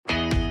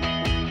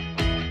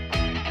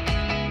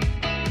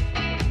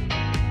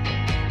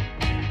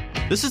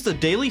This is the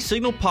Daily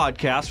Signal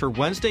podcast for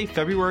Wednesday,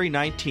 February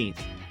 19th.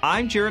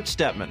 I'm Jarrett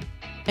Stepman.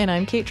 And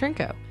I'm Kate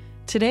Trinko.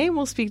 Today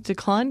we'll speak to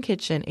Claude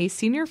Kitchen, a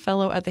senior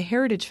fellow at the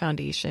Heritage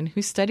Foundation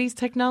who studies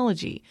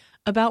technology,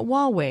 about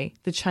Huawei,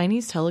 the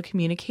Chinese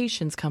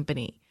telecommunications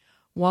company.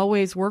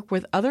 Huawei's work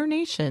with other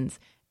nations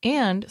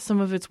and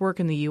some of its work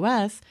in the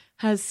U.S.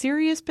 has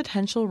serious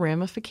potential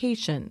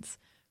ramifications.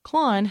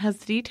 Claude has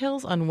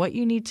details on what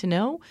you need to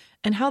know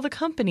and how the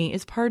company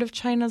is part of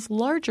China's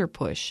larger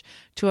push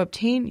to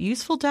obtain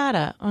useful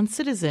data on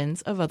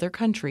citizens of other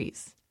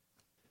countries.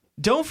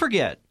 Don't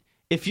forget,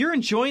 if you're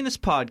enjoying this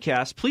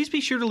podcast, please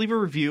be sure to leave a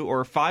review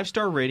or a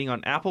 5-star rating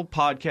on Apple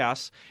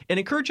Podcasts and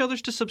encourage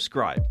others to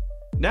subscribe.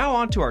 Now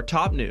on to our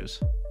top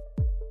news.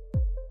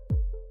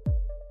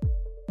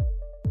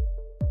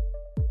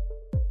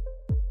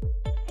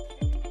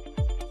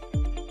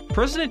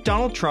 President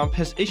Donald Trump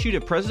has issued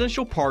a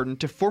presidential pardon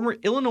to former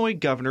Illinois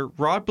Governor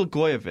Rod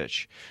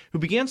Blagojevich, who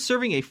began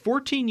serving a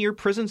 14-year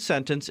prison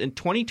sentence in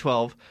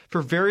 2012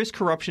 for various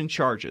corruption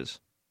charges.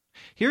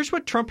 Here's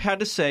what Trump had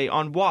to say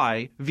on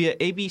why via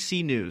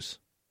ABC News.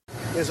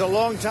 There's a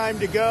long time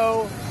to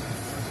go.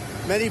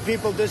 Many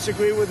people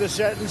disagree with the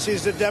sentence.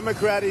 He's a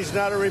Democrat. He's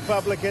not a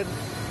Republican.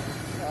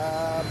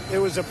 It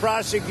was a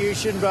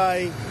prosecution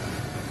by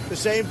the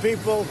same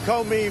people,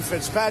 Comey,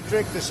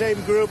 Fitzpatrick, the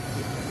same group.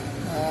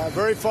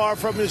 Very far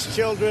from his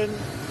children.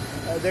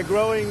 They're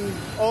growing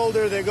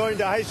older. They're going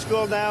to high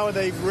school now, and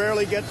they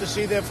rarely get to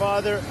see their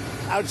father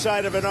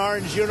outside of an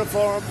orange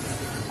uniform.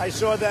 I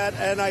saw that,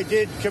 and I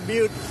did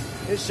commute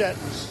his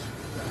sentence.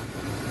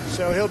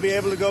 So he'll be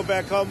able to go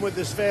back home with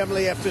his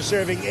family after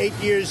serving 8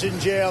 years in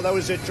jail. That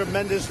was a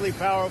tremendously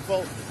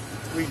powerful,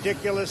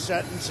 ridiculous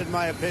sentence, in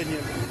my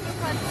opinion,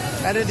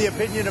 and in the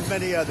opinion of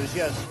many others,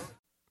 yes.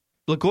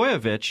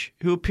 Blagojevich,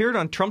 who appeared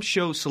on Trump's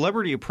show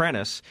Celebrity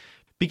Apprentice,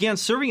 began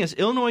serving as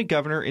Illinois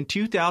governor in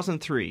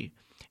 2003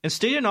 and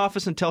stayed in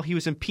office until he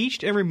was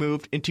impeached and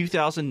removed in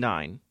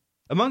 2009.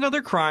 Among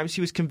other crimes,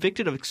 he was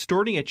convicted of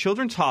extorting a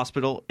children's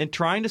hospital and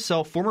trying to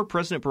sell former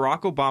President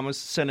Barack Obama's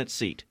Senate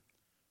seat.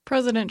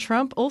 President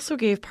Trump also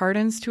gave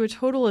pardons to a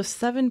total of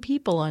 7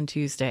 people on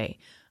Tuesday.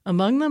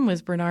 Among them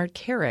was Bernard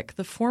Kerik,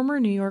 the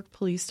former New York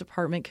Police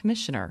Department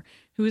commissioner,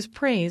 who was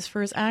praised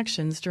for his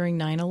actions during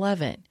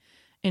 9/11.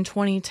 In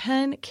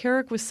 2010,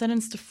 Kerik was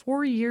sentenced to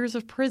 4 years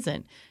of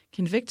prison,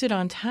 convicted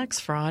on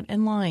tax fraud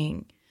and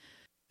lying.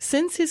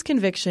 Since his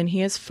conviction, he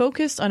has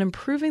focused on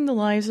improving the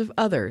lives of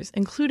others,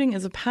 including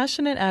as a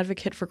passionate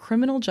advocate for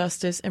criminal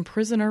justice and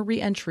prisoner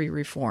reentry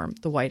reform,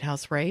 the White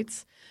House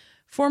writes.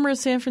 Former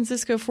San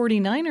Francisco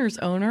 49ers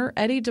owner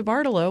Eddie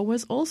DeBartolo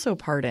was also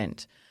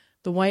pardoned.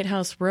 The White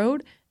House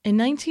wrote, in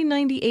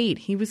 1998,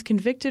 he was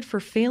convicted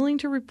for failing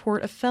to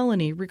report a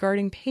felony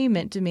regarding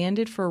payment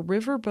demanded for a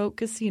riverboat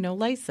casino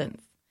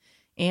license,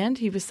 and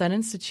he was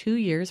sentenced to 2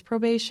 years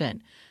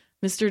probation.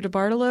 Mr.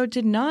 DeBartolo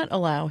did not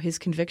allow his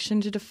conviction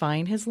to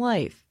define his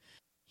life.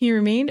 He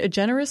remained a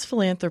generous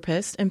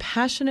philanthropist and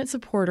passionate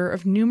supporter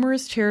of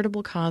numerous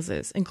charitable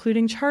causes,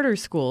 including charter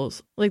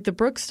schools like the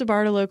Brooks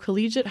DeBartolo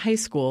Collegiate High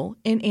School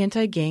and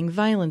Anti-Gang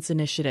Violence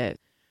Initiative.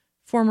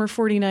 Former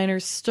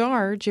 49ers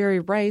star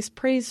Jerry Rice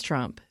praised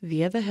Trump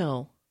via The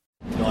Hill.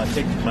 I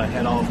take my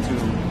hat off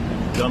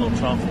to Donald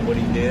Trump for what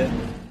he did.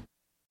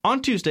 On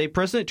Tuesday,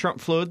 President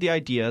Trump floated the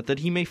idea that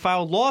he may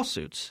file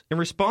lawsuits in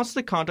response to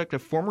the conduct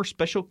of former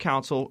special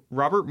counsel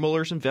Robert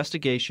Mueller's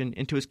investigation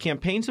into his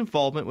campaign's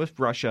involvement with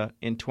Russia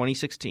in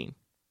 2016.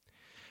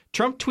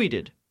 Trump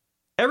tweeted,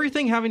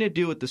 "Everything having to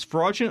do with this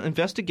fraudulent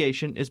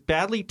investigation is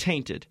badly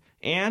tainted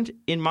and,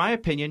 in my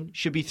opinion,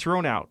 should be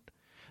thrown out.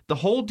 The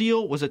whole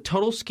deal was a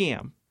total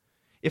scam.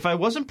 If I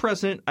wasn't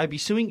president, I'd be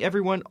suing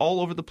everyone all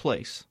over the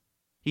place."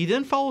 He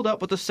then followed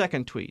up with a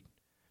second tweet,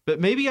 "But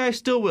maybe I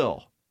still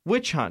will.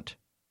 Witch hunt."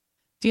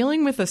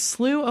 Dealing with a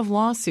slew of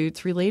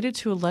lawsuits related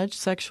to alleged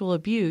sexual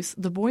abuse,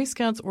 the Boy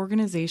Scouts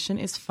organization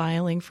is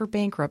filing for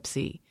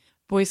bankruptcy.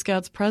 Boy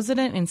Scouts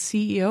president and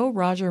CEO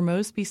Roger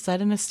Mosby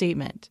said in a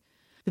statement,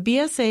 "The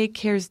BSA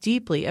cares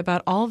deeply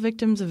about all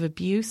victims of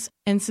abuse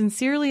and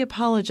sincerely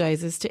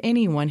apologizes to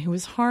anyone who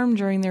was harmed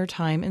during their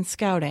time in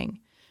scouting.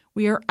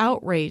 We are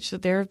outraged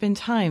that there have been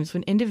times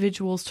when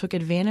individuals took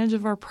advantage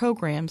of our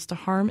programs to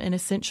harm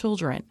innocent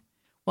children.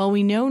 While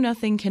we know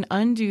nothing can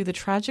undo the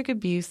tragic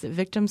abuse that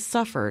victims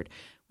suffered,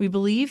 we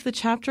believe the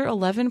Chapter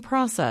 11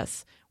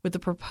 process, with the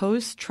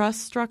proposed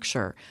trust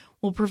structure,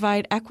 will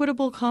provide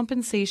equitable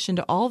compensation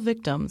to all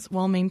victims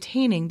while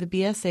maintaining the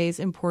BSA's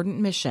important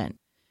mission."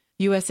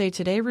 USA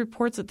Today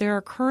reports that there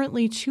are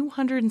currently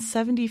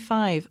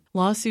 275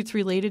 lawsuits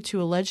related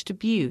to alleged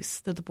abuse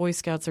that the Boy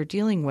Scouts are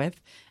dealing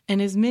with,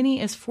 and as many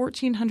as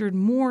 1,400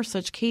 more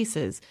such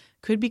cases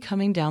could be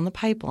coming down the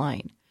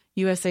pipeline.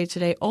 USA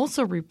Today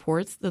also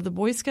reports that the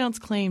Boy Scouts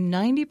claim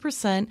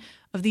 90%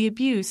 of the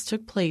abuse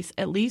took place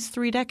at least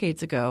 3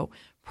 decades ago,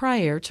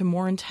 prior to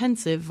more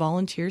intensive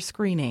volunteer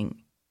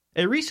screening.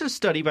 A recent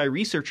study by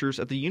researchers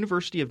at the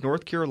University of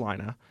North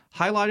Carolina,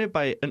 highlighted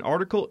by an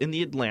article in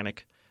The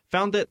Atlantic,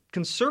 found that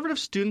conservative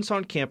students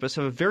on campus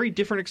have a very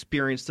different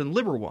experience than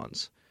liberal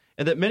ones,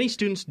 and that many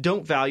students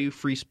don't value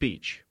free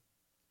speech.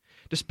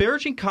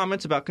 Disparaging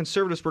comments about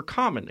conservatives were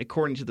common,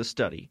 according to the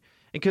study,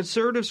 and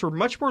conservatives were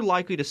much more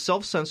likely to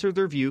self-censor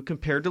their view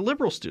compared to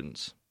liberal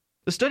students.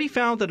 The study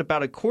found that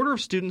about a quarter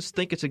of students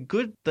think it's a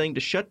good thing to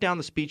shut down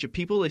the speech of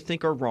people they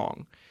think are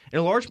wrong, and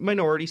a large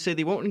minority say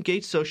they won't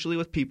engage socially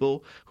with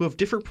people who have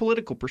different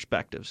political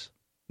perspectives.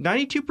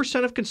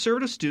 92% of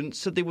conservative students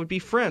said they would be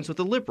friends with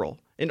a liberal,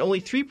 and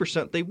only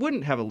 3% they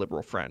wouldn't have a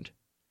liberal friend.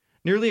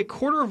 Nearly a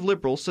quarter of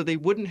liberals said they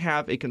wouldn't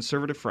have a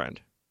conservative friend.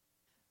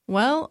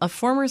 Well, a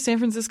former San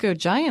Francisco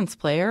Giants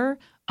player,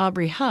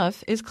 Aubrey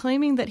Huff, is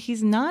claiming that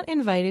he's not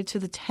invited to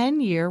the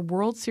 10-year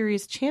World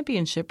Series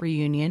championship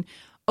reunion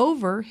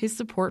over his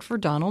support for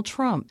Donald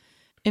Trump.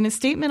 In a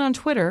statement on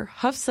Twitter,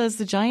 Huff says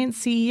the Giants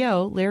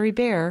CEO, Larry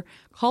Baer,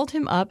 called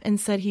him up and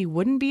said he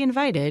wouldn't be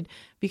invited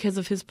because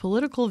of his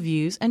political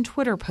views and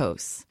Twitter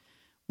posts.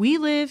 "We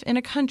live in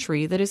a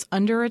country that is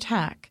under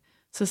attack.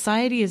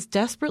 Society is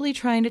desperately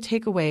trying to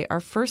take away our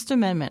First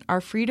Amendment, our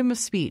freedom of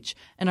speech,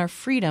 and our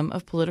freedom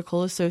of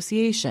political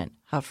association,"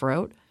 Huff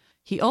wrote.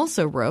 He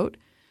also wrote,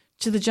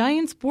 "To the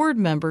Giants board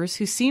members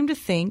who seem to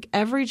think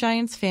every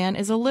Giants fan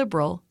is a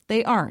liberal,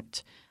 they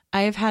aren't.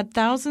 I have had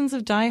thousands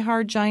of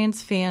diehard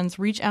Giants fans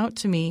reach out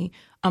to me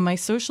on my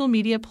social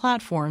media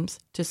platforms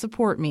to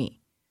support me."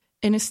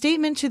 In a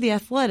statement to The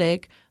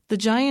Athletic, the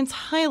Giants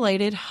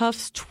highlighted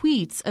Huff's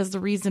tweets as the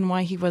reason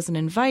why he wasn't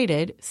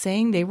invited,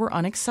 saying they were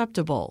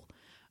unacceptable.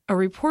 A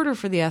reporter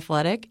for The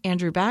Athletic,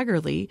 Andrew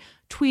Baggerly,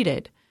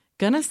 tweeted,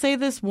 "Gonna say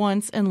this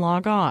once and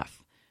log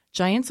off.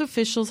 Giants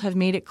officials have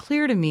made it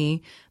clear to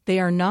me they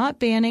are not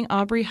banning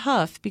Aubrey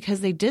Huff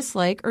because they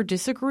dislike or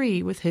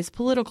disagree with his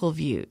political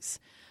views.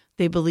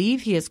 They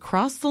believe he has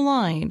crossed the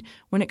line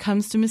when it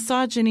comes to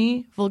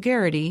misogyny,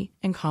 vulgarity,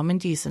 and common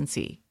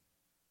decency."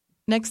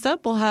 Next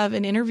up, we'll have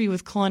an interview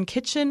with Klon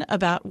Kitchen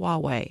about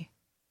Huawei.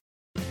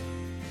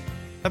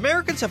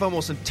 Americans have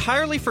almost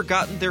entirely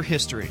forgotten their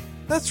history.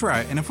 That's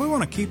right, and if we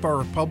want to keep our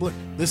republic,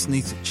 this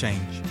needs to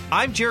change.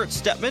 I'm Jarrett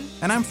Stepman.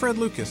 And I'm Fred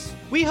Lucas.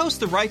 We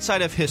host The Right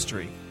Side of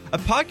History, a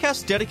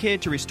podcast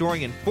dedicated to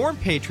restoring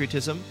informed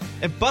patriotism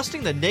and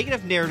busting the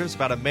negative narratives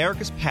about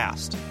America's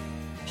past.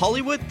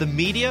 Hollywood, the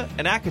media,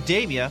 and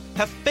academia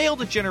have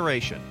failed a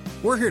generation.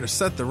 We're here to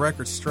set the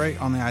record straight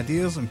on the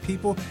ideas and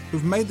people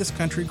who've made this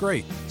country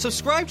great.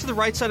 Subscribe to The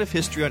Right Side of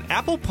History on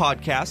Apple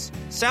Podcasts,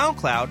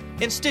 SoundCloud,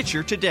 and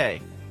Stitcher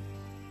today.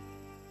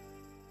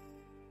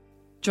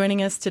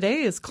 Joining us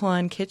today is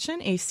Klon Kitchen,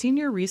 a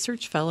senior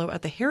research fellow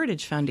at the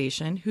Heritage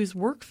Foundation, whose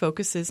work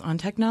focuses on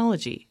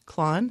technology.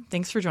 Klon,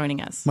 thanks for joining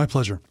us. My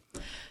pleasure.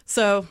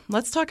 So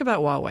let's talk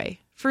about Huawei.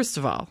 First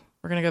of all,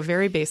 we're going to go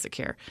very basic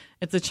here.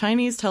 It's a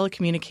Chinese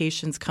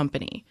telecommunications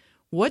company.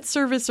 What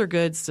service or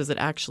goods does it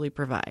actually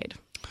provide?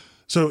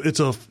 So it's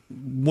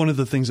one of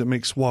the things that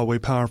makes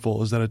Huawei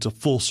powerful is that it's a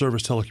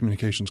full-service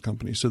telecommunications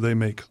company. So they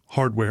make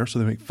hardware, so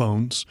they make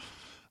phones.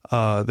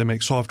 They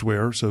make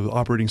software, so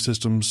operating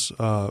systems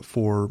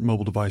for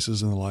mobile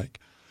devices and the like.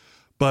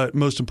 But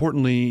most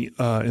importantly,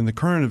 in the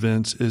current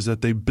events, is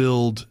that they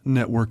build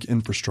network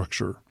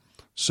infrastructure.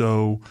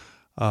 So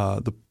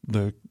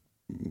the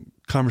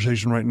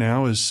conversation right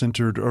now is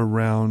centered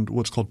around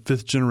what's called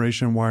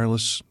fifth-generation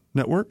wireless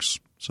networks.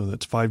 So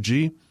that's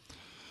 5G.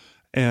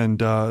 And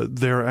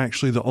they're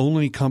actually the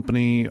only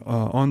company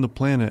on the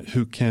planet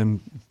who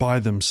can, by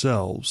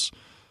themselves,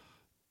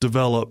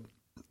 develop,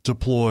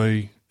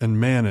 deploy, and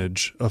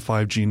manage a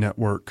 5G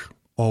network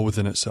all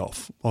within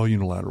itself, all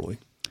unilaterally.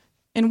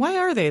 And why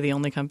are they the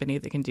only company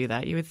that can do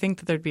that? You would think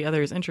that there'd be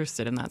others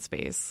interested in that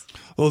space.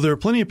 Well, there are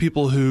plenty of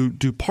people who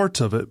do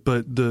parts of it,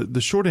 but the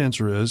short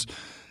answer is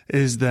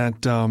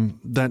that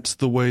that's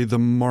the way the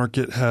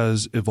market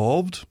has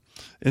evolved,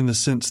 in the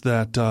sense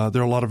that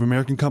there are a lot of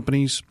American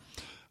companies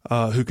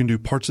who can do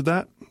parts of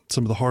that,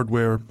 some of the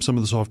hardware, some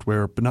of the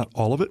software, but not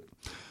all of it.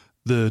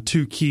 The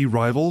two key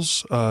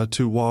rivals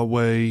to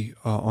Huawei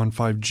on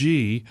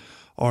 5G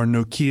are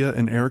Nokia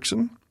and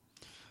Ericsson.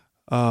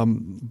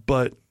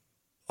 But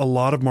a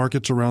lot of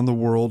markets around the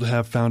world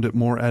have found it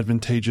more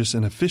advantageous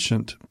and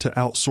efficient to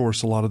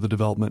outsource a lot of the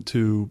development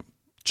to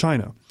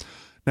China.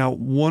 Now,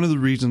 one of the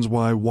reasons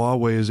why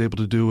Huawei is able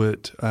to do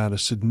it at a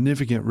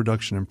significant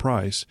reduction in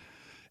price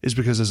is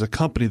because as a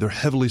company, they're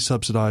heavily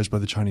subsidized by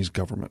the Chinese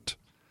government.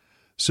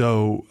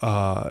 So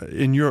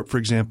in Europe, for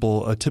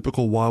example, a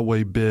typical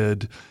Huawei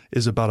bid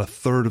is about a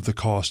third of the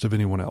cost of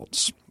anyone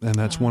else. And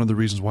that's one of the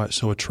reasons why it's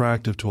so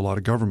attractive to a lot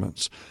of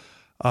governments.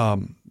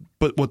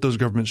 But what those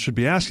governments should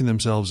be asking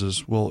themselves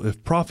is, well,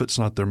 if profit's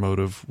not their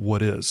motive,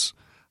 what is?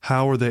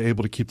 How are they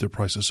able to keep their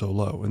prices so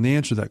low? And the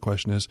answer to that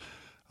question is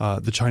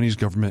the Chinese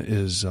government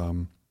is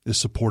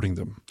supporting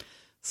them.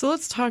 So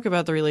let's talk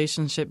about the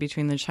relationship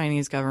between the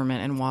Chinese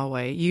government and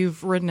Huawei.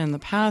 You've written in the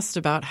past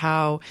about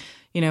how,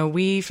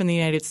 we from the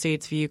United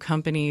States view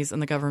companies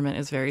and the government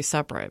as very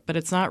separate, but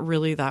it's not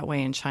really that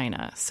way in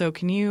China. So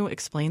can you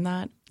explain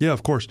that? Yeah,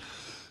 of course.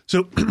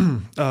 So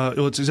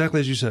it's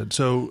exactly as you said.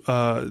 So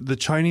the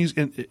Chinese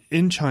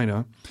in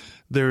China,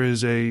 there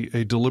is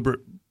a deliberate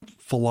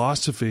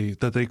philosophy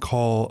that they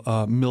call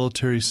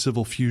military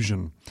civil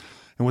fusion.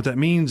 And what that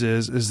means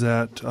is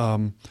that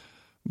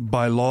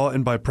by law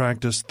and by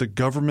practice, the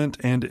government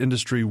and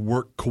industry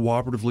work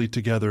cooperatively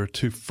together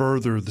to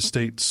further the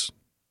state's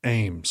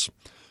aims.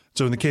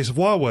 So in the case of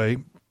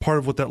Huawei, part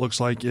of what that looks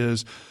like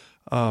is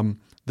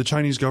the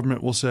Chinese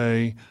government will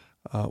say,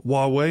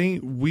 Huawei,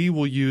 we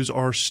will use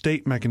our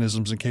state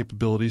mechanisms and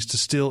capabilities to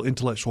steal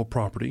intellectual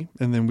property,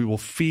 and then we will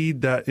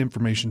feed that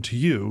information to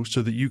you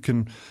so that you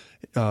can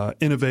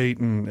innovate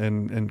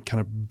and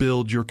kind of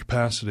build your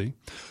capacity.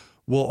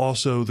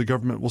 The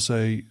government will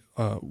say,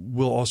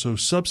 we'll also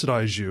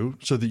subsidize you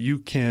so that you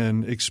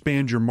can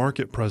expand your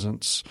market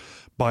presence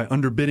by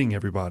underbidding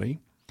everybody.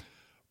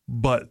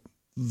 But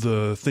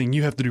the thing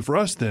you have to do for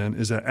us then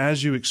is that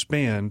as you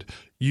expand,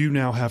 you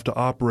now have to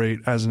operate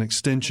as an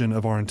extension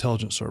of our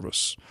intelligence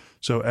service.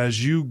 So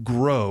as you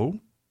grow,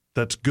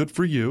 that's good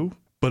for you,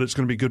 but it's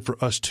going to be good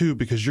for us too,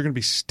 because you're going to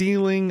be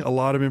stealing a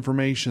lot of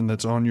information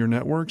that's on your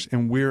networks,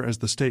 and we're, as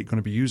the state, going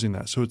to be using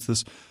that. So it's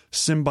this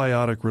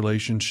symbiotic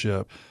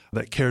relationship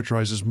that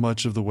characterizes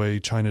much of the way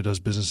China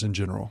does business in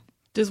general.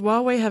 Does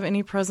Huawei have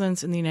any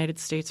presence in the United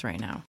States right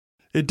now?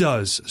 It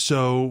does.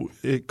 So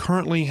it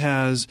currently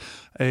has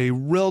a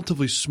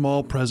relatively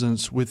small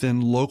presence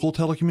within local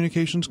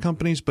telecommunications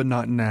companies, but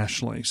not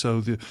nationally.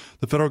 So the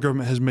federal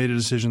government has made a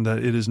decision that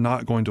it is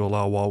not going to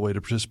allow Huawei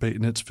to participate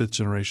in its fifth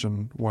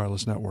generation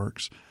wireless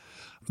networks.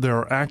 There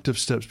are active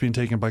steps being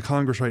taken by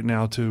Congress right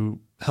now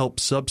to help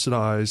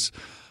subsidize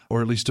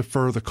or at least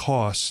defer the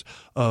costs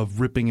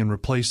of ripping and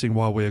replacing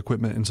Huawei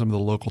equipment in some of the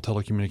local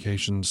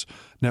telecommunications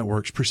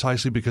networks,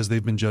 precisely because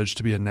they've been judged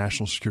to be a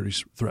national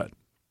security threat.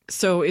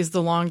 So is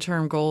the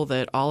long-term goal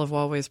that all of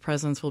Huawei's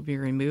presence will be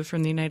removed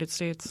from the United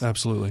States?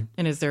 Absolutely.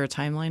 And is there a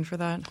timeline for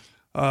that?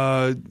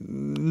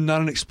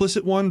 Not an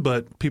explicit one,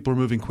 but people are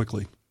moving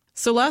quickly.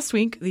 So last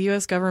week, the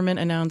U.S. government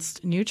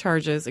announced new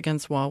charges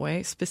against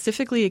Huawei,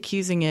 specifically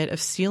accusing it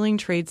of stealing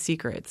trade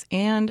secrets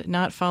and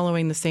not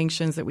following the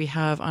sanctions that we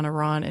have on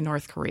Iran and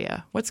North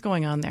Korea. What's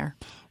going on there?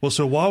 Well,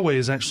 so Huawei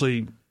is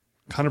actually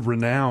kind of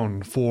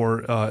renowned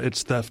for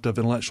its theft of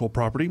intellectual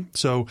property.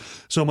 So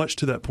much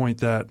to that point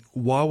that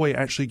Huawei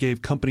actually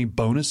gave company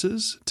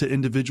bonuses to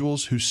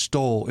individuals who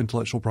stole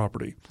intellectual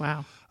property.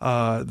 Wow.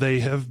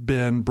 They have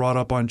been brought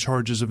up on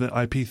charges of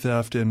IP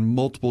theft in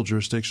multiple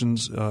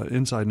jurisdictions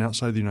inside and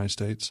outside the United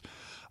States,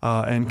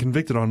 and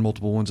convicted on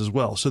multiple ones as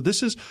well. So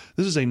this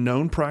is a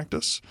known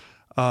practice.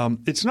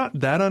 It's not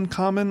that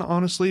uncommon,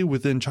 honestly,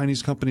 within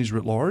Chinese companies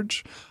writ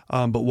large,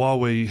 but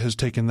Huawei has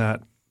taken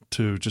that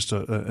to just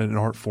an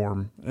art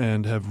form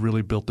and have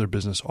really built their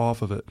business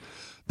off of it.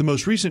 The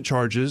most recent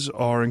charges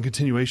are in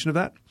continuation of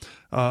that.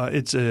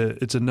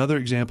 It's another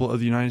example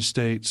of the United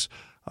States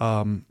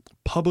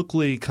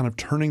publicly kind of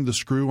turning the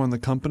screw on the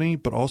company,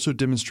 but also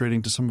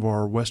demonstrating to some of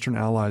our Western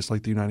allies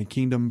like the United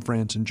Kingdom,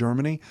 France, and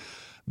Germany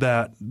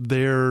that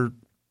they're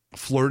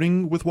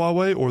flirting with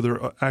Huawei, or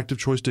their active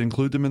choice to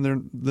include them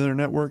in their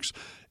networks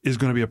is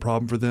going to be a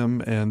problem for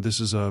them, and this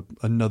is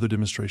another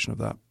demonstration of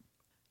that.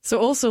 So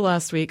also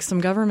last week, some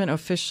government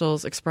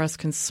officials expressed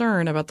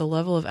concern about the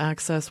level of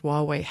access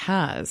Huawei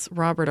has.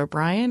 Robert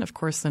O'Brien, of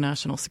course the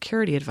National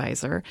Security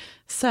Advisor,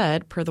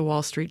 said, per the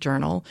Wall Street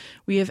Journal,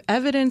 "We have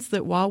evidence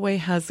that Huawei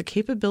has the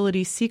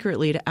capability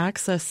secretly to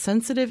access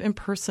sensitive and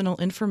personal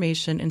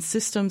information in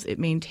systems it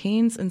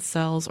maintains and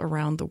sells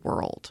around the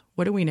world."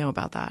 What do we know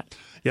about that?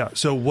 Yeah,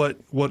 so what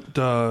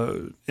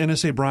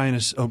NSA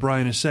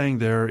O'Brien is saying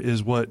there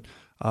is what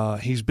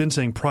he's been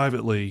saying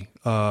privately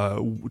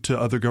to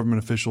other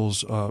government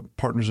officials,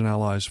 partners and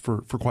allies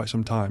for quite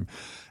some time.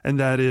 And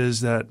that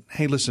is that,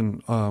 hey,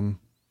 listen,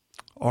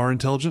 our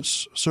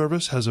intelligence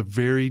service has a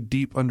very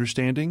deep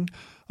understanding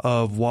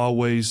of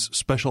Huawei's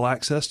special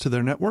access to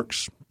their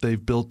networks.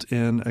 They've built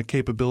in a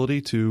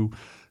capability to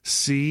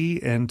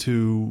see and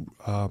to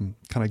kind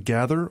of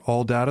gather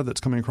all data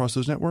that's coming across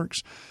those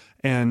networks.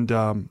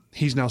 And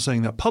he's now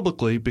saying that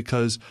publicly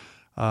because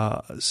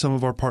some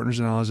of our partners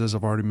and allies, as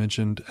I've already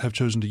mentioned, have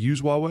chosen to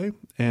use Huawei,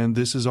 and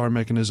this is our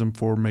mechanism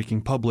for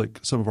making public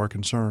some of our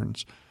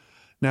concerns.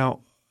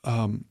 Now,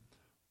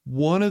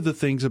 one of the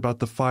things about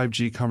the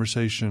 5G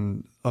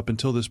conversation up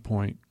until this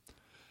point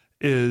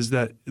is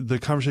that the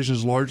conversation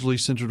is largely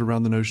centered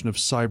around the notion of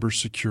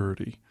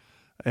cybersecurity.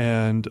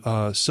 And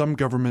some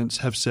governments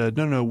have said,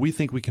 no, we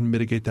think we can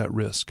mitigate that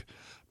risk.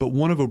 But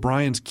one of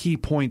O'Brien's key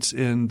points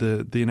in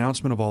the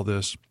announcement of all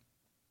this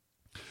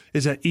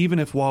is that even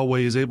if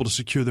Huawei is able to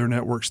secure their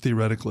networks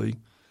theoretically,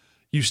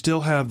 you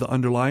still have the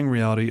underlying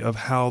reality of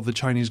how the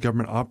Chinese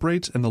government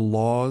operates and the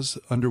laws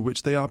under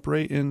which they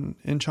operate in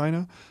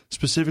China.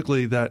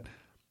 Specifically, that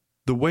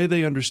the way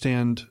they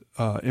understand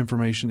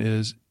information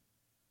is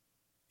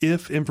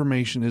if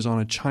information is on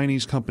a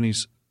Chinese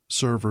company's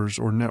servers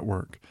or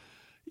network,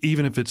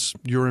 even if it's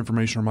your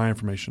information or my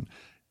information,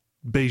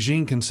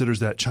 Beijing considers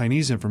that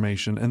Chinese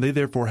information, and they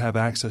therefore have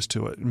access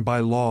to it. And by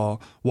law,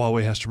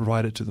 Huawei has to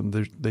provide it to them.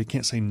 They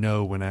can't say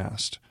no when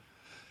asked.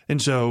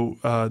 And so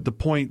the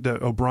point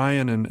that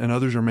O'Brien and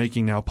others are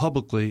making now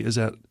publicly is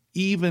that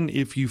even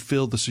if you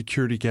fill the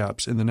security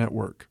gaps in the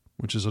network,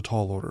 which is a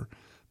tall order,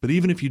 but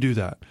even if you do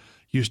that,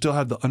 you still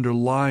have the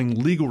underlying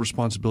legal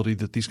responsibility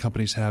that these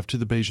companies have to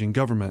the Beijing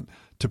government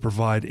to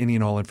provide any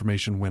and all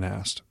information when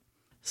asked.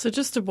 So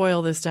just to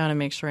boil this down and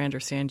make sure I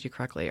understand you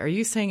correctly, are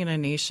you saying in a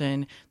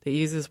nation that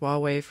uses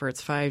Huawei for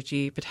its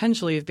 5G,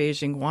 potentially if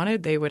Beijing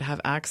wanted, they would have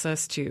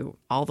access to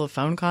all the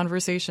phone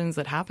conversations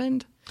that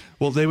happened?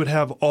 Well, they would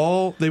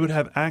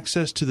have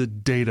access to the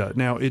data.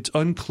 Now, it's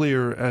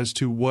unclear as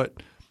to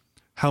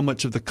how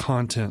much of the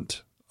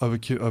content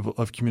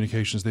of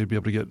communications they'd be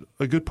able to get.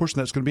 A good portion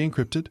of that's going to be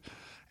encrypted,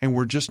 and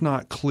we're just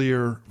not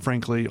clear,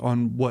 frankly,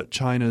 on what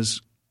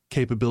China's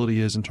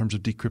capability is in terms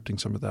of decrypting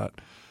some of that.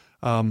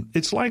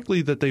 It's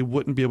likely that they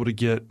wouldn't be able to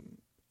get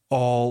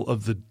all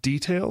of the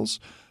details,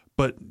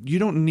 but you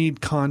don't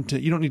need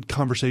content. You don't need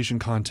conversation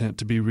content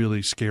to be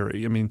really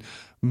scary. I mean,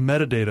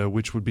 metadata,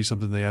 which would be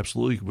something they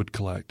absolutely would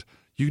collect,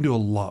 you can do a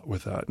lot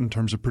with that in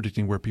terms of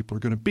predicting where people are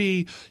going to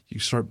be. You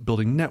start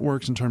building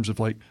networks in terms of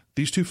like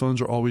these two phones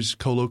are always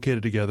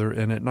co-located together,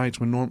 and at nights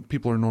when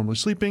people are normally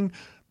sleeping,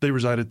 they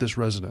reside at this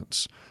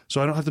residence.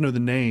 So I don't have to know the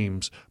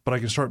names, but I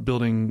can start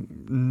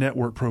building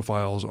network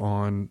profiles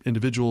on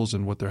individuals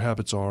and what their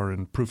habits are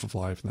and proof of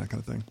life and that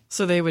kind of thing.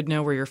 So they would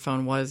know where your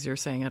phone was, you're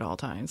saying, at all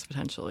times,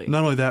 potentially.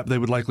 Not only that, they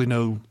would likely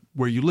know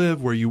where you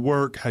live, where you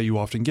work, how you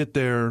often get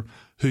there,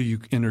 who you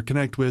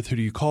interconnect with, who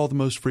do you call the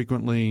most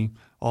frequently,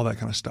 all that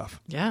kind of stuff.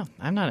 Yeah,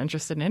 I'm not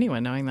interested in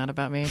anyone knowing that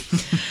about me.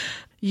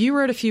 You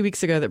wrote a few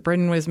weeks ago that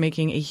Britain was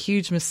making a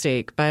huge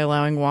mistake by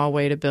allowing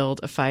Huawei to build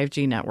a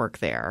 5G network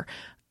there.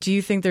 Do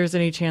you think there's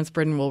any chance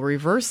Britain will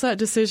reverse that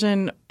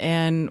decision?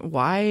 And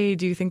why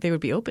do you think they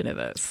would be open to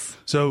this?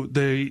 So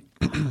they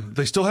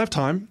still have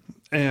time.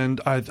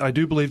 And I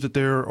do believe that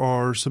there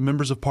are some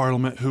members of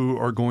parliament who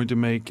are going to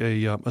make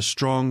a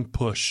strong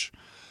push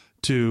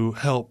to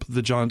help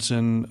the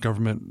Johnson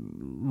government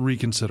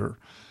reconsider.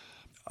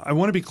 I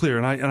want to be clear,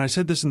 and I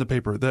said this in the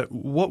paper, that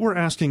what we're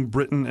asking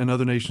Britain and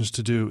other nations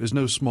to do is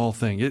no small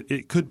thing.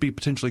 It could be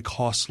potentially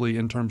costly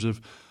in terms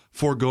of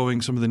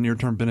foregoing some of the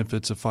near-term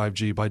benefits of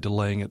 5G by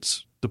delaying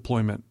its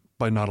deployment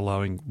by not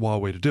allowing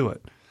Huawei to do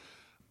it.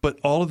 But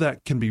all of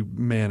that can be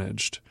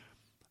managed.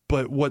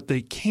 But what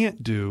they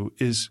can't do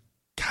is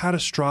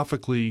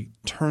catastrophically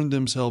turn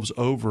themselves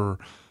over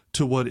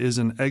to what is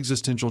an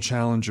existential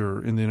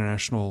challenger in the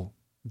international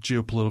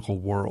geopolitical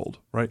world,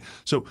 right?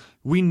 So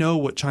we know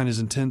what China's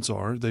intents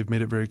are. They've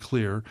made it very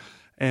clear.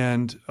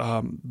 And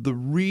the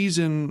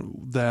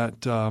reason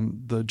that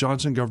the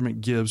Johnson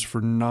government gives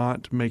for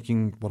not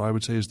making what I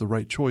would say is the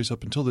right choice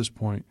up until this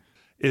point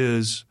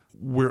is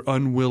we're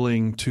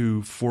unwilling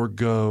to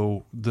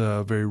forego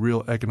the very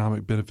real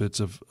economic benefits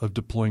of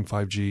deploying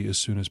 5G as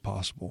soon as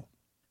possible.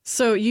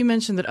 So you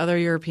mentioned that other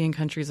European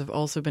countries have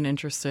also been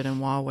interested in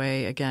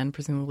Huawei, again,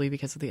 presumably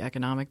because of the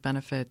economic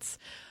benefits.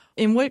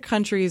 In what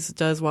countries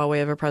does Huawei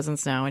have a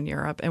presence now in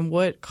Europe, and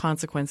what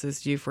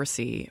consequences do you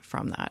foresee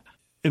from that?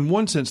 In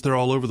one sense, they're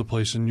all over the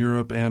place in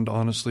Europe and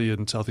honestly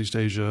in Southeast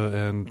Asia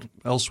and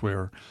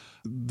elsewhere.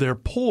 They're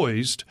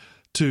poised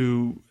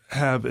to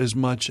have as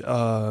much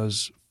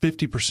as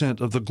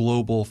 50% of the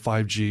global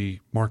 5G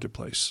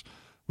marketplace,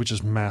 which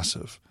is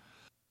massive.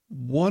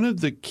 One of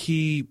the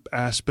key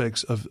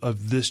aspects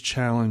of this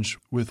challenge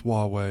with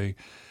Huawei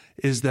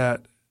is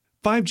that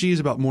 5G is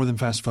about more than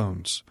fast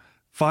phones.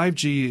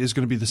 5G is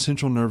going to be the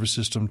central nervous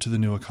system to the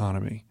new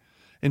economy.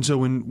 And so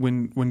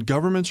when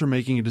governments are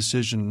making a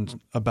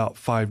decision about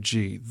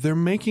 5G, they're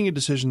making a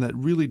decision that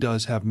really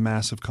does have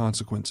massive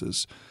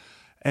consequences.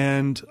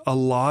 And a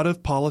lot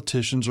of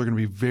politicians are going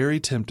to be very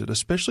tempted,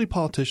 especially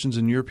politicians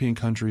in European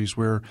countries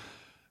where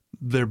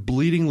they're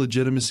bleeding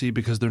legitimacy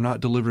because they're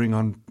not delivering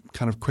on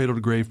kind of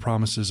cradle-to-grave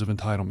promises of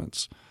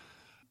entitlements.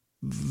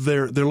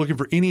 They're looking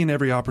for any and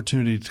every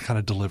opportunity to kind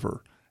of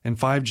deliver. And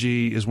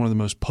 5G is one of the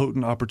most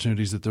potent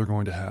opportunities that they're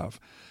going to have.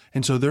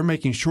 And so they're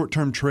making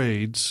short-term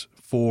trades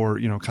for,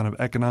 kind of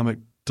economic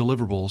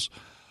deliverables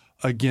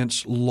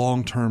against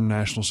long-term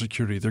national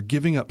security. They're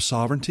giving up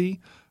sovereignty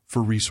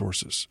for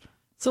resources.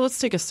 So let's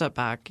take a step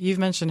back. You've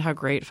mentioned how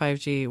great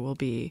 5G will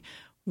be.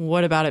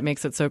 What about it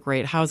makes it so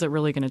great? How is it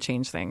really going to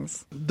change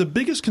things? The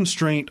biggest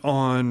constraint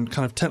on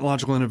kind of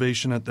technological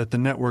innovation at the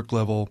network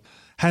level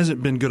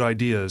hasn't been good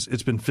ideas.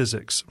 It's been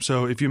physics.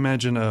 So if you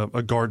imagine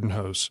a garden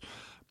hose,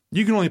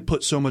 you can only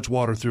put so much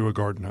water through a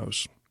garden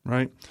hose,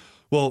 right?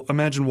 Well,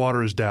 imagine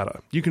water as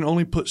data. You can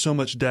only put so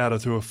much data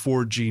through a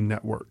 4G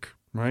network,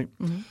 right?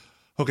 Mm-hmm.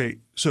 Okay,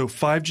 so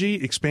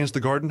 5G expands the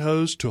garden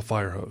hose to a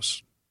fire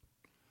hose.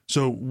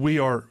 So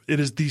it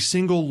is the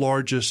single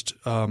largest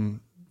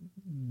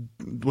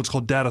what's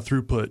called data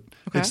throughput.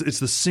 Okay. It's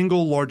the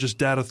single largest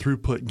data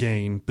throughput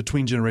gain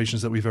between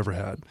generations that we've ever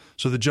had.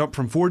 So the jump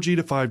from 4G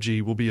to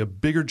 5G will be a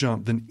bigger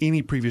jump than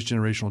any previous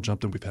generational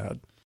jump that we've had.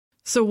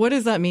 So what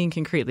does that mean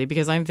concretely?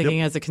 Because I'm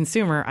thinking as a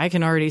consumer, I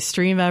can already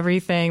stream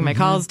everything. My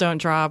calls don't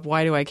drop.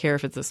 Why do I care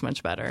if it's this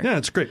much better? Yeah,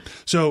 it's great.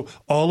 So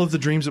all of the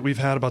dreams that we've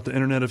had about the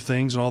Internet of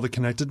Things and all the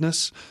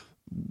connectedness,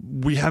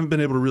 we haven't been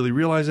able to really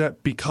realize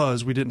that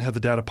because we didn't have the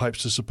data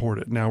pipes to support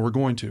it. Now we're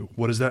going to.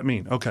 What does that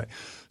mean? Okay.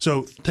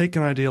 So take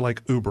an idea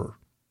like Uber.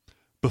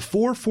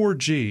 Before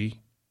 4G,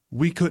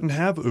 we couldn't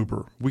have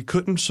Uber. We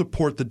couldn't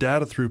support the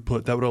data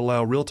throughput that would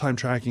allow real-time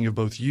tracking of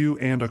both you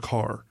and a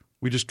car.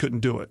 We just couldn't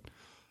do it.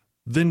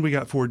 Then we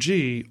got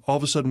 4G. All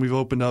of a sudden, we've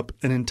opened up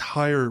an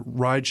entire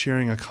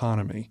ride-sharing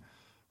economy,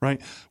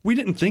 right? We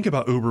didn't think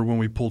about Uber when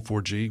we pulled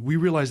 4G. We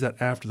realized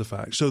that after the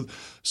fact. So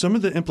some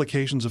of the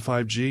implications of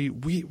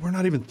 5G, we're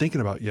not even thinking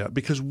about yet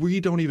because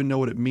we don't even know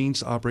what it means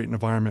to operate in an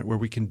environment where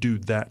we can do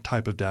that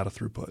type of data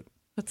throughput.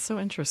 That's so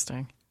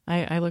interesting.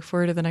 I look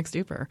forward to the next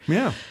Uber.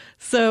 Yeah.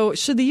 So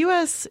should the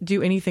U.S.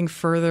 do anything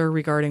further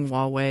regarding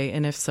Huawei,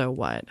 and if so,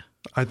 what?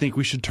 I think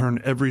we should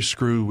turn every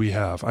screw we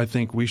have. I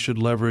think we should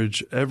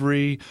leverage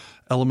every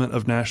element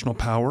of national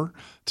power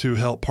to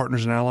help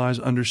partners and allies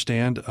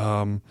understand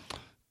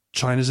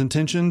China's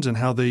intentions and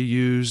how they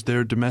use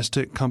their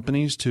domestic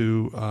companies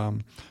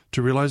to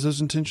realize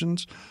those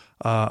intentions.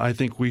 I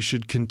think we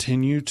should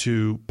continue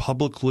to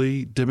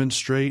publicly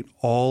demonstrate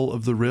all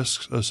of the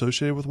risks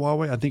associated with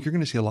Huawei. I think you're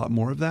going to see a lot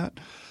more of that.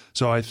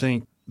 So I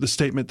think the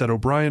statement that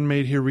O'Brien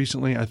made here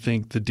recently, I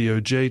think the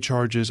DOJ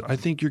charges, I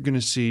think you're going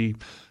to see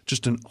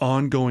just an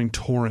ongoing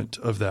torrent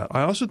of that.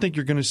 I also think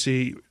you're going to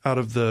see out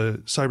of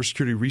the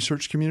cybersecurity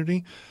research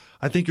community,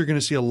 I think you're going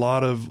to see a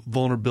lot of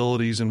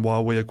vulnerabilities in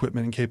Huawei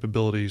equipment and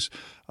capabilities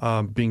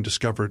being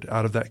discovered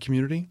out of that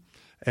community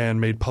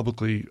and made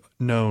publicly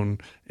known,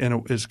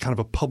 and it's kind of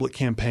a public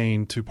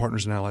campaign to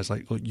partners and allies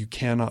like, look, you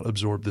cannot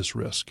absorb this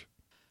risk.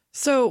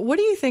 So what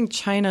do you think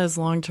China's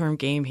long-term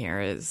game here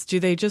is?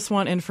 Do they just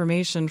want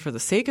information for the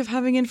sake of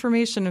having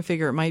information and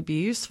figure it might be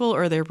useful,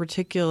 or are there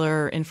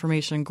particular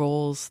information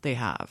goals they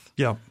have?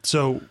 Yeah.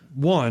 So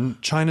one,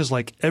 China's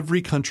like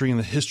every country in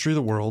the history of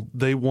the world.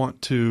 They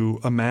want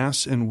to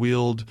amass and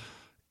wield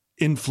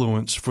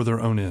influence for their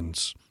own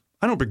ends.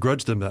 I don't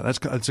begrudge them that.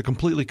 It's a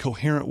completely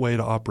coherent way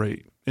to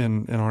operate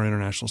in our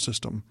international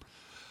system.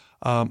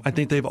 I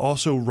think they've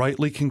also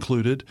rightly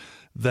concluded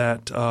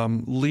that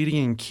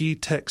leading in key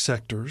tech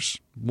sectors,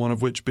 one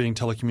of which being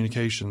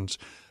telecommunications,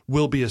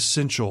 will be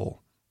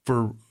essential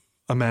for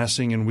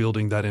amassing and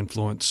wielding that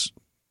influence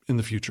in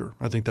the future.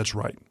 I think that's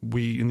right.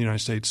 We in the United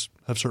States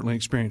have certainly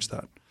experienced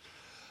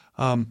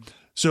that.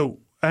 So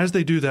as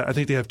they do that, I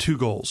think they have two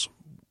goals.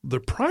 The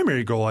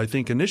primary goal, I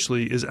think,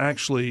 initially is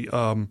actually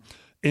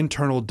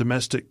internal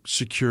domestic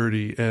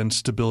security and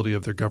stability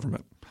of their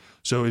government.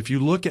 So if you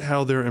look at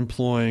how they're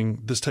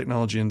employing this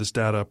technology and this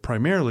data,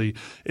 primarily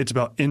it's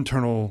about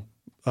internal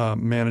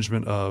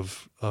management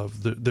of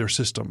their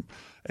system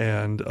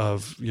and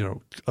of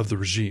the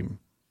regime.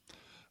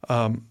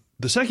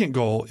 The second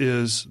goal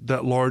is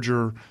that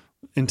larger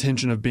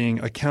intention of being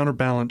a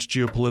counterbalance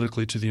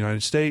geopolitically to the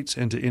United States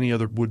and to any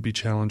other would-be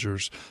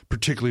challengers,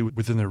 particularly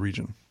within their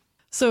region.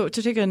 So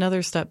to take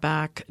another step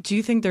back, do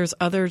you think there's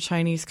other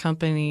Chinese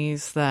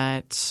companies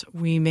that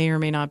we may or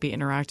may not be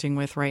interacting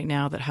with right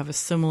now that have a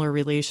similar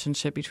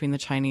relationship between the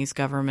Chinese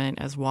government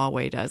as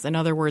Huawei does? In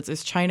other words,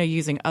 is China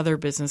using other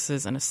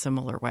businesses in a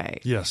similar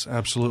way? Yes,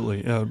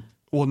 absolutely.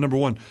 Well, number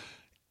one,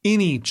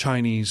 any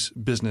Chinese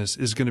business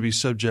is going to be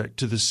subject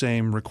to the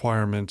same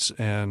requirements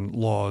and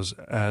laws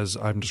as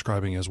I'm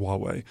describing as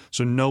Huawei.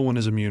 So no one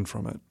is immune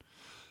from it.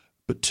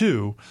 But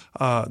two,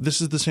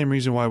 this is the same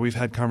reason why we've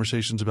had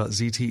conversations about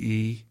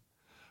ZTE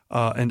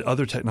and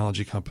other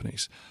technology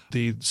companies.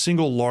 The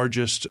single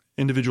largest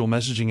individual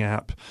messaging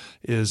app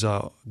is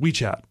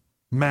WeChat,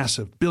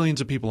 massive,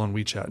 billions of people on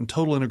WeChat, and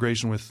total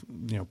integration with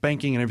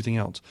banking and everything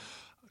else,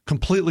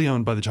 completely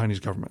owned by the Chinese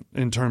government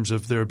in terms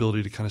of their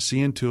ability to kind of see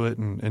into it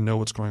and know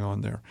what's going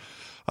on there.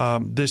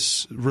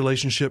 This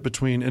relationship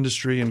between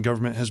industry and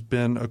government has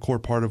been a core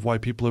part of why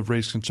people have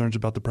raised concerns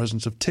about the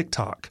presence of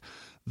TikTok,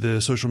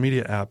 the social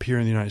media app here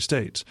in the United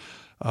States.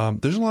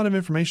 There's a lot of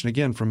information,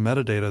 again, from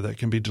metadata that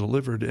can be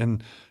delivered.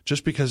 And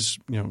just because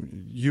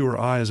you or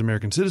I as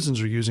American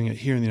citizens are using it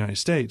here in the United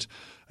States,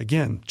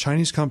 again,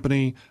 Chinese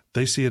company,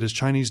 they see it as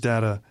Chinese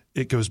data,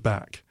 it goes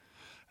back.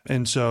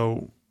 And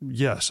so,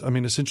 yes, I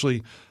mean,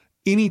 essentially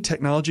any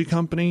technology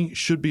company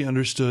should be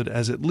understood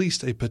as at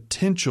least a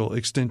potential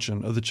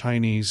extension of the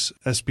Chinese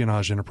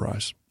espionage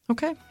enterprise.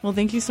 Okay. Well,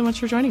 thank you so much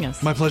for joining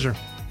us. My pleasure.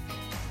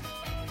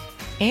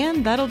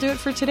 And that'll do it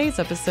for today's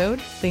episode.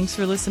 Thanks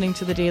for listening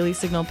to the Daily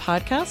Signal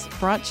podcast,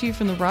 brought to you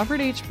from the Robert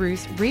H.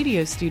 Bruce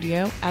radio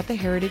studio at the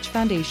Heritage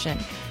Foundation.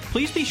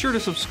 Please be sure to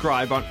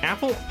subscribe on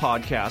Apple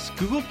Podcasts,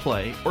 Google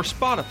Play, or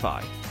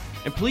Spotify.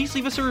 And please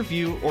leave us a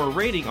review or a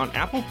rating on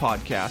Apple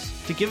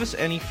Podcasts to give us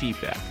any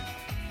feedback.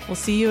 We'll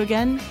see you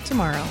again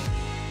tomorrow.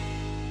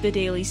 The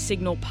Daily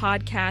Signal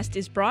podcast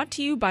is brought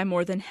to you by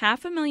more than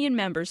 500,000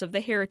 members of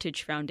the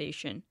Heritage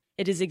Foundation.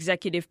 It is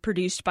executive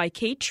produced by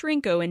Kate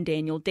Shrinko and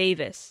Daniel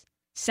Davis.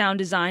 Sound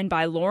design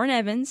by Lauren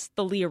Evans,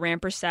 Thalia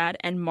Rampersad,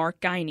 and Mark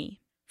Guiney.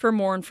 For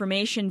more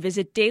information,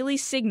 visit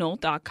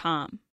dailysignal.com.